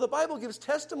companionship. Well, the Bible gives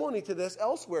testimony to this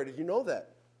elsewhere. Did you know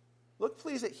that? Look,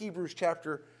 please, at Hebrews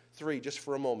chapter 3, just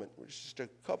for a moment. Just a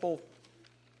couple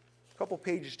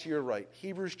pages to your right.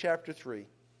 Hebrews chapter 3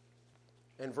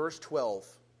 and verse 12.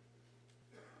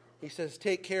 He says,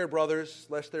 take care, brothers,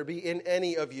 lest there be in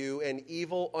any of you an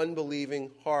evil,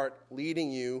 unbelieving heart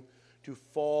leading you to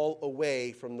fall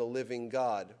away from the living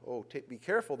God. Oh, be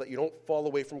careful that you don't fall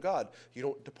away from God. You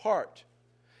don't depart.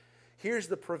 Here's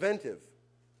the preventive.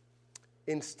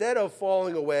 Instead of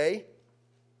falling away,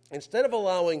 instead of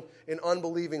allowing an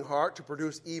unbelieving heart to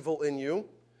produce evil in you,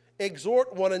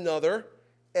 exhort one another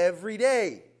every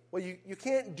day. Well, you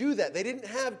can't do that. They didn't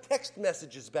have text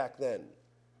messages back then.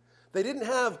 They didn't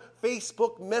have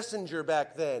Facebook Messenger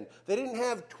back then. They didn't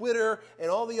have Twitter and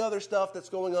all the other stuff that's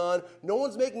going on. No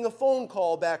one's making a phone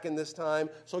call back in this time.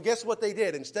 So guess what they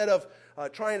did? Instead of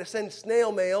trying to send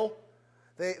snail mail,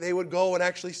 they would go and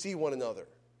actually see one another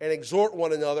and exhort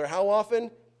one another. How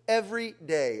often? Every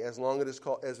day, as long as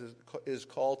is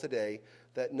called today,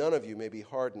 that none of you may be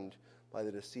hardened by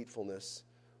the deceitfulness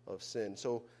of sin.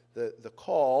 So the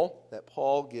call that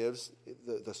Paul gives,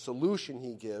 the solution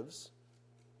he gives,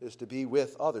 is to be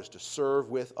with others, to serve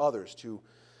with others, to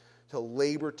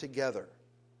labor together.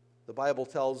 The Bible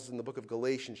tells us in the book of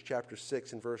Galatians chapter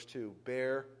 6 and verse 2,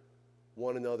 bear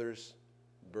one another's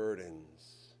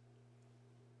burdens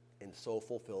and so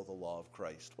fulfill the law of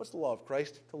Christ. What's the law of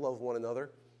Christ? To love one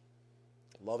another.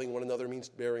 Loving one another means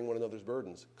bearing one another's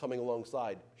burdens, coming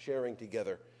alongside, sharing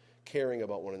together, caring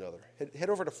about one another. Head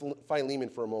over to Philemon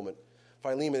for a moment.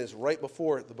 Philemon is right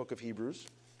before the book of Hebrews.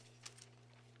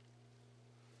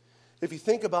 If you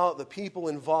think about the people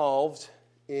involved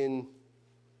in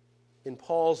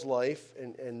Paul's life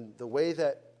and the way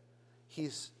that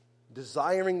he's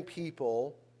desiring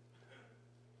people,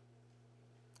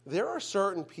 there are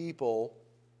certain people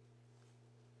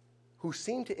who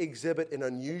seem to exhibit an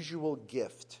unusual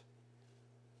gift.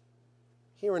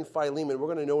 Here in Philemon, we're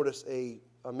going to notice a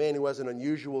man who has an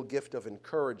unusual gift of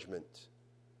encouragement.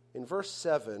 In verse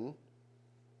 7,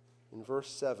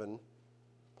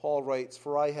 Paul writes,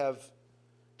 for I have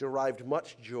derived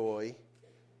much joy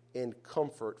and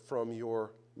comfort from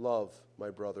your love,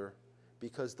 my brother,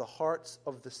 because the hearts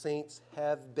of the saints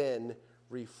have been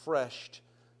refreshed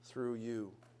through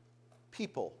you.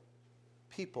 People.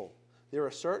 There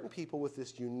are certain people with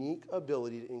this unique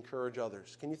ability to encourage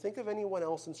others. Can you think of anyone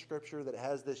else in Scripture that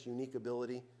has this unique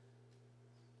ability?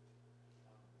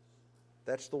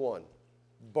 That's the one.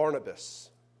 Barnabas,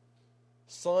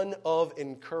 son of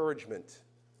encouragement.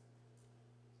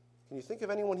 Can you think of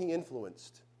anyone he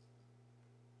influenced?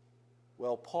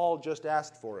 Well, Paul just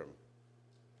asked for him.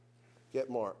 Get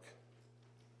Mark.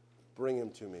 Bring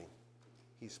him to me.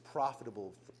 He's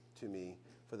profitable to me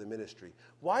for the ministry.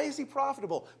 Why is he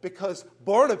profitable? Because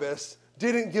Barnabas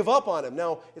didn't give up on him.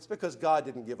 Now, it's because God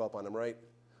didn't give up on him, right?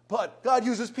 But God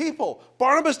uses people.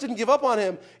 Barnabas didn't give up on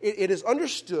him. It is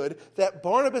understood that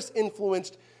Barnabas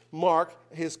influenced Mark,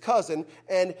 his cousin,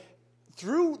 and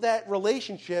through that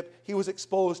relationship, he was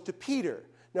exposed to Peter.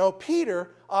 Now,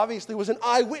 Peter obviously was an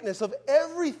eyewitness of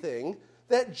everything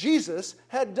that Jesus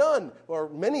had done, or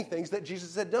many things that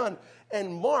Jesus had done.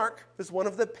 And Mark was one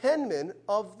of the penmen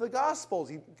of the Gospels.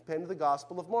 He penned the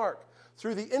Gospel of Mark.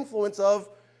 Through the influence of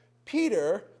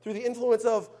Peter, through the influence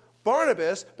of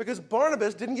Barnabas, because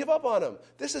Barnabas didn't give up on him.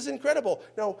 This is incredible.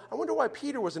 Now, I wonder why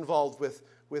Peter was involved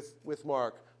with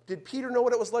Mark. Did Peter know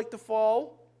what it was like to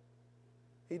fall?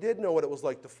 He did know what it was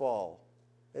like to fall.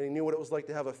 And he knew what it was like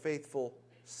to have a faithful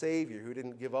Savior who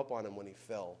didn't give up on him when he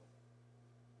fell.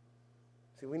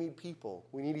 See, we need people.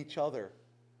 We need each other.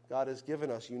 God has given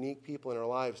us unique people in our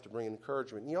lives to bring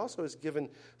encouragement. He also has given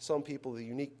some people the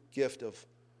unique gift of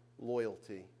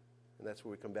loyalty. And that's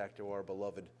where we come back to our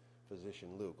beloved physician,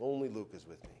 Luke. Only Luke is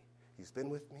with me. He's been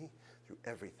with me through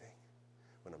everything.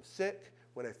 When I'm sick,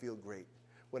 when I feel great.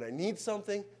 When I need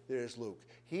something, there's Luke.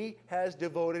 He has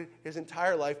devoted his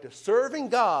entire life to serving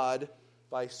God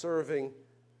by serving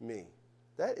me.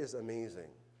 That is amazing.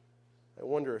 I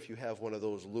wonder if you have one of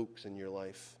those Lukes in your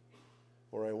life.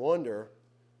 Or I wonder,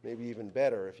 maybe even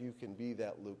better, if you can be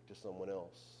that Luke to someone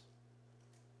else.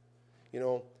 You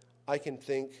know, I can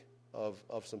think of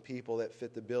some people that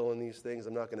fit the bill in these things.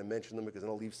 I'm not going to mention them because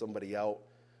I'll leave somebody out.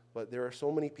 But there are so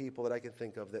many people that I can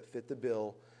think of that fit the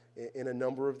bill in a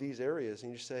number of these areas.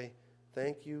 And you say,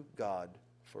 thank you, God,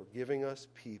 for giving us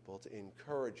people to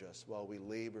encourage us while we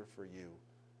labor for you.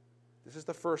 This is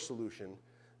the first solution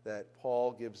that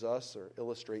Paul gives us or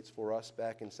illustrates for us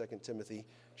back in 2 Timothy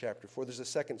chapter 4. There's a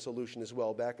second solution as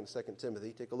well back in 2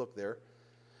 Timothy. Take a look there.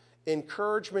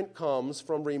 Encouragement comes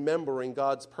from remembering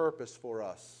God's purpose for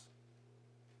us.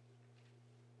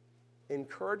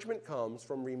 Encouragement comes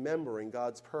from remembering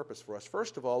God's purpose for us.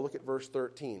 First of all, look at verse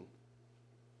 13.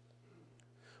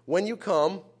 When you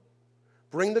come,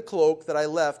 bring the cloak that I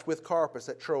left with Carpus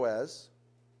at Troas,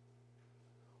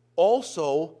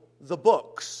 also the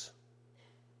books,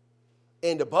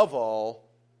 and above all,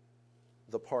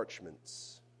 the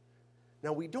parchments.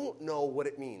 Now, we don't know what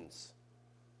it means.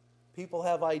 People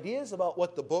have ideas about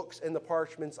what the books and the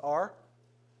parchments are.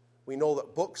 We know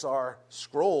that books are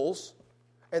scrolls,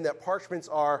 and that parchments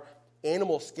are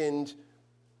animal-skinned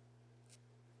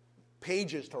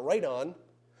pages to write on.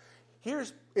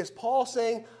 Is Paul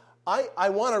saying, I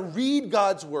want to read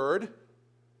God's word,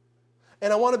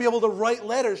 and I want to be able to write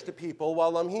letters to people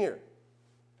while I'm here?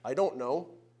 I don't know.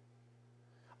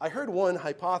 I heard one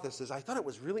hypothesis. I thought it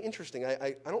was really interesting.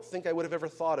 I don't think I would have ever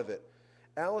thought of it.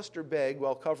 Alistair Begg,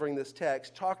 while covering this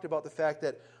text, talked about the fact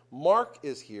that Mark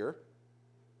is here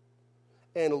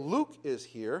and Luke is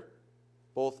here,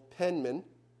 both penmen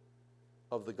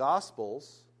of the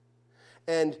Gospels.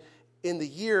 And in the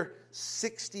year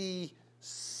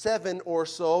 67 or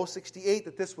so, 68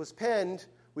 that this was penned,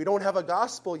 we don't have a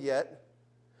gospel yet.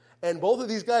 And both of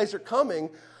these guys are coming.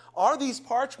 Are these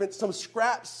parchments some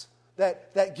scraps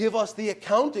that give us the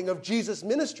accounting of Jesus'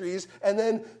 ministries, and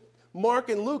then Mark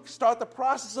and Luke start the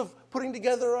process of putting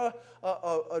together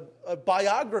a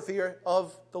biography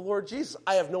of the Lord Jesus?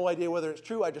 I have no idea whether it's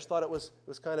true. I just thought it was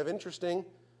kind of interesting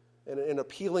and an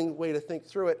appealing way to think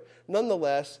through it.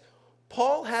 Nonetheless,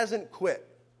 Paul hasn't quit.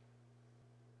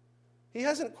 He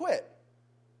hasn't quit.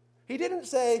 He didn't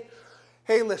say,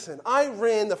 hey, listen, I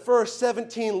ran the first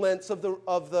 17 lengths of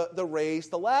the race.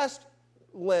 The last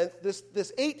length,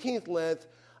 this 18th length,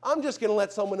 I'm just going to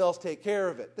let someone else take care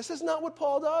of it. This is not what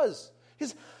Paul does.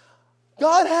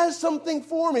 God has something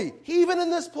for me, even in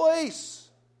this place.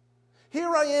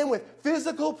 Here I am with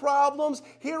physical problems.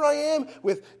 Here I am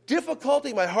with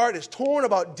difficulty. My heart is torn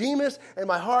about Demas, and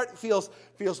my heart feels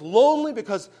lonely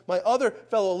because my other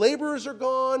fellow laborers are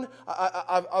gone.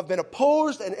 I've been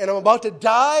opposed, and I'm about to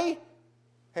die.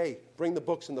 Hey, bring the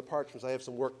books and the parchments. I have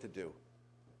some work to do.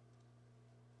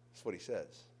 That's what he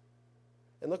says.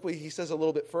 And look what he says a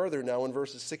little bit further now in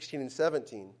verses 16 and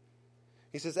 17.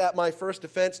 He says, at my first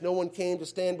offense, no one came to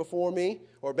stand before me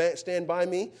or stand by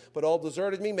me, but all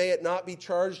deserted me. May it not be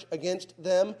charged against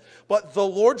them. But the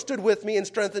Lord stood with me and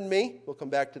strengthened me. We'll come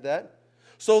back to that.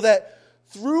 So that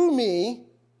through me,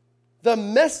 the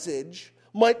message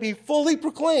might be fully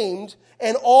proclaimed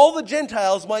and all the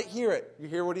Gentiles might hear it. You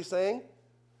hear what he's saying?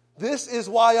 This is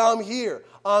why I'm here.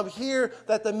 I'm here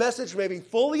that the message may be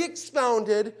fully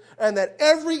expounded and that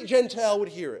every Gentile would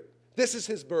hear it. This is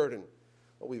his burden.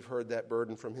 Well, we've heard that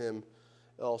burden from him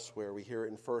elsewhere. We hear it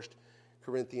in 1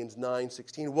 Corinthians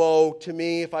 9:16. Woe to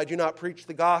me if I do not preach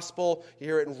the gospel. You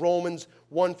hear it in Romans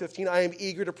 1:15. I am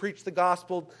eager to preach the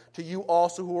gospel to you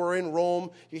also who are in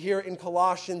Rome. You hear it in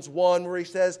Colossians 1 where he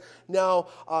says, now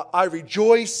I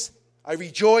rejoice.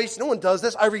 No one does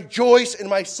this. I rejoice in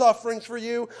my sufferings for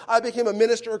you. I became a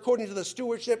minister according to the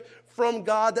stewardship from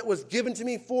God that was given to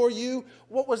me for you.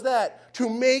 What was that? To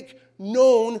make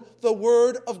known the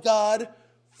word of God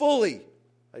fully.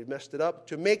 I messed it up.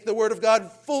 To make the word of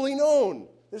God fully known.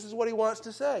 This is what he wants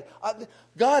to say.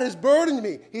 God has burdened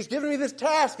me. He's given me this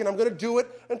task, and I'm going to do it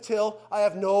until I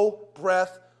have no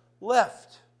breath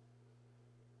left.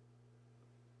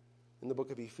 In the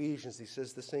book of Ephesians, he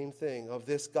says the same thing. Of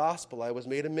this gospel I was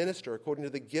made a minister according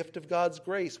to the gift of God's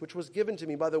grace, which was given to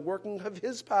me by the working of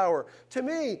his power. To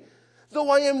me, though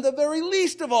I am the very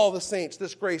least of all the saints,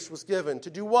 this grace was given.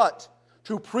 To do what?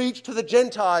 To preach to the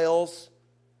Gentiles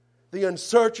the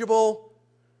unsearchable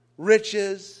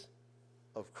riches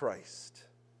of Christ.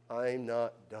 I'm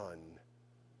not done.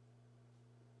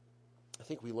 I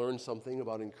think we learned something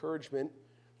about encouragement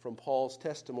from Paul's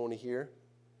testimony here.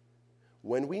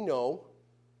 When we know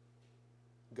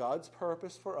God's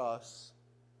purpose for us,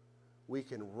 we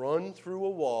can run through a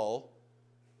wall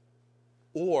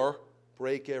or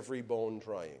break every bone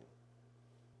trying.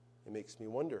 It makes me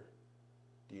wonder,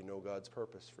 do you know God's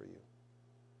purpose for you?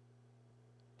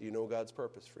 Do you know God's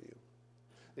purpose for you?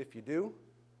 If you do,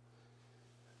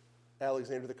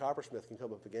 Alexander the coppersmith can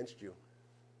come up against you,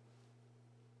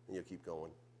 and you'll keep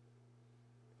going.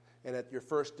 And at your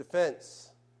first defense,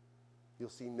 you'll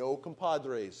see no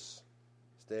compadres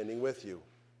standing with you,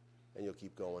 and you'll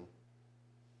keep going.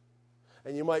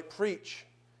 And you might preach,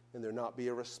 and there not be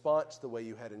a response the way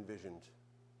you had envisioned,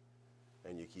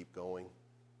 and you keep going.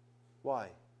 Why?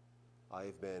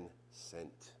 I've been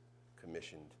sent,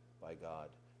 commissioned by God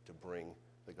to bring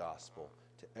the gospel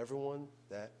to everyone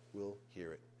that will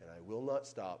hear it. And I will not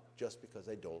stop just because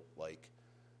I don't like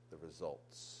the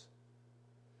results.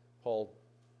 Paul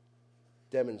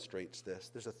demonstrates this.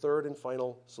 There's a third and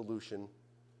final solution,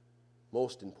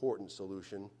 most important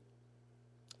solution,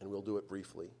 and we'll do it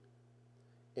briefly.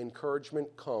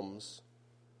 Encouragement comes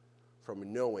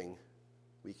from knowing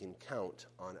we can count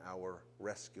on our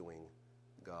rescuing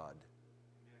God.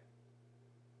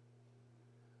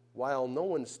 While no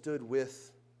one stood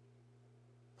with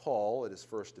Paul at his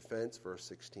first defense, verse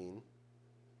 16,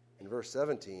 in verse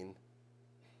 17,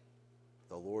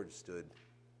 the Lord stood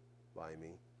by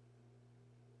me.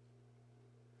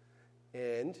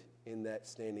 And in that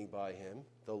standing by him,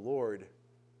 the Lord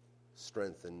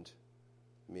strengthened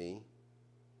me.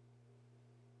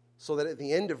 So that at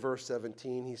the end of verse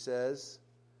 17, he says,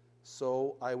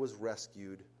 so I was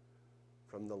rescued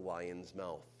from the lion's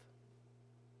mouth.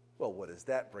 Well, what does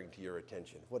that bring to your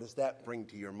attention? What does that bring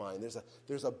to your mind?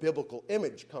 There's a biblical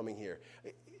image coming here.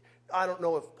 I don't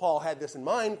know if Paul had this in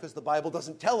mind because the Bible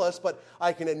doesn't tell us, but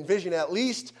I can envision at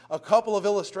least a couple of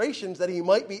illustrations that he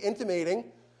might be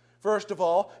intimating. First of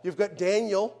all, you've got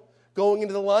Daniel going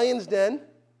into the lion's den,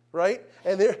 right?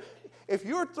 And if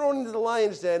you're thrown into the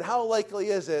lion's den, how likely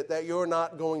is it that you're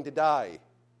not going to die?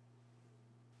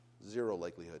 0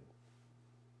 likelihood.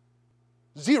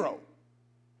 0.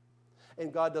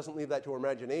 And God doesn't leave that to our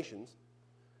imaginations,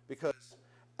 because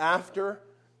after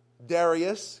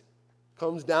Darius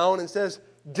comes down and says,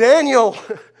 Daniel,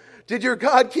 did your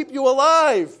God keep you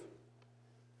alive?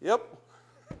 Yep.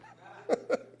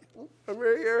 I'm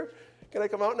right here. Can I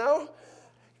come out now?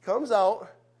 Comes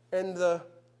out, and the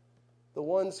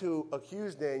ones who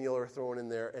accuse Daniel are thrown in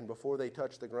there, and before they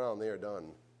touch the ground, they are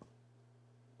done.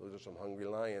 Those are some hungry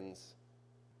lions.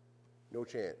 No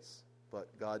chance.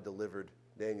 But God delivered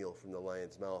Daniel from the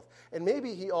lion's mouth. And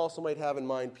maybe he also might have in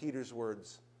mind Peter's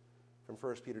words from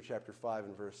 1 Peter chapter 5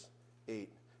 and verse 8.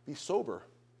 Be sober.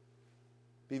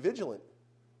 Be vigilant.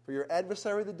 For your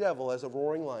adversary the devil, as a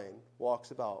roaring lion, walks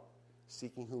about,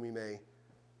 seeking whom he may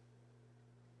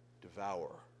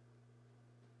devour.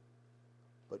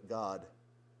 But God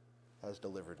has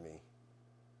delivered me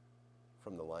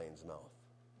from the lion's mouth.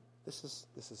 This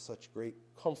is such great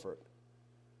comfort.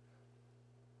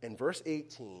 And verse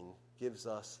 18 gives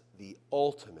us the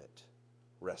ultimate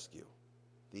rescue.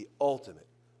 The ultimate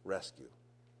rescue.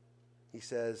 He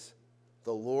says,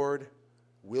 the Lord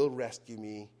will rescue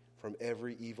me from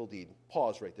every evil deed.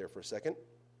 Pause right there for a second.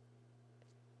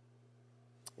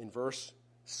 In verse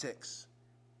 6,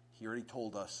 he already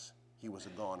told us he was a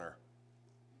goner.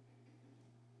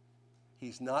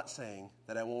 He's not saying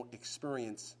that I won't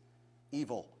experience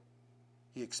evil.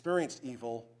 He experienced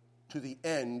evil to the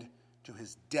end, to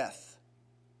his death.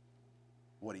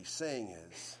 What he's saying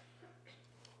is,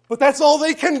 but that's all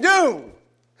they can do.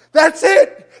 That's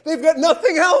it. They've got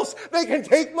nothing else. They can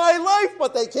take my life,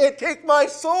 but they can't take my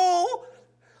soul.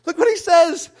 Look what he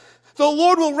says. The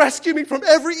Lord will rescue me from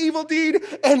every evil deed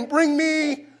and bring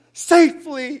me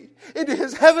safely into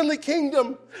his heavenly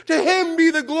kingdom. To him be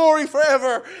the glory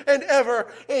forever and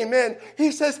ever. Amen.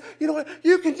 He says, you know what?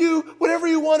 You can do whatever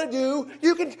you want to do.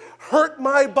 You can hurt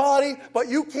my body, but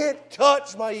you can't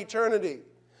touch my eternity.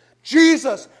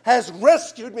 Jesus has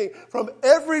rescued me from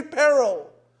every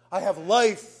peril. I have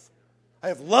life. I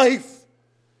have life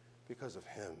because of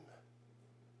him.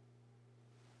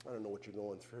 I don't know what you're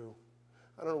going through.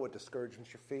 I don't know what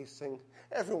discouragements you're facing.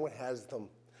 Everyone has them.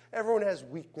 Everyone has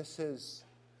weaknesses.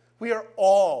 We are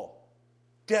all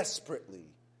desperately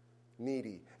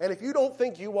needy. And if you don't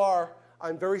think you are,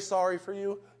 I'm very sorry for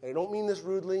you, and I don't mean this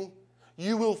rudely.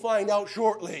 You will find out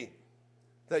shortly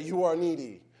that you are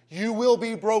needy. You will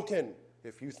be broken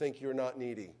if you think you're not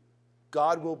needy.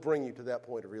 God will bring you to that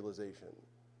point of realization.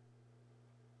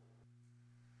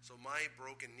 So my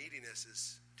broken neediness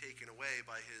is taken away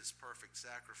by his perfect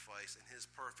sacrifice, and his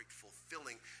perfect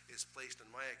fulfilling is placed on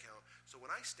my account. So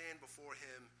when I stand before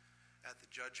him at the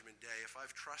judgment day, if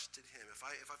I've trusted him, if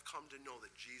I've come to know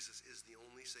that Jesus is the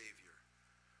only Savior,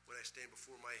 when I stand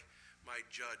before my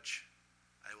judge,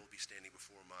 I will be standing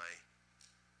before my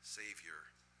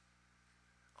Savior.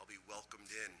 I'll be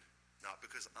welcomed in, not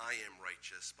because I am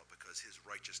righteous, but because his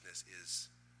righteousness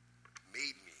has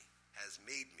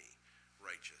made me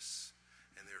righteous,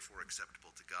 and therefore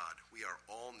acceptable to God. We are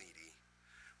all needy,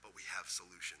 but we have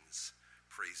solutions.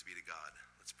 Praise be to God.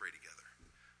 Let's pray together.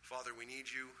 Father, we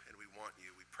need you and we want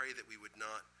you. We pray that we would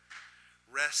not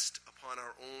rest upon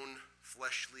our own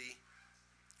fleshly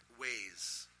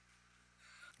ways,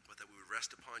 but that we would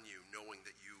rest upon you, knowing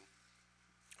that you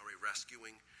are a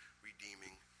rescuing,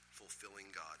 redeeming,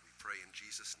 fulfilling God. We pray in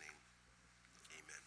Jesus' name.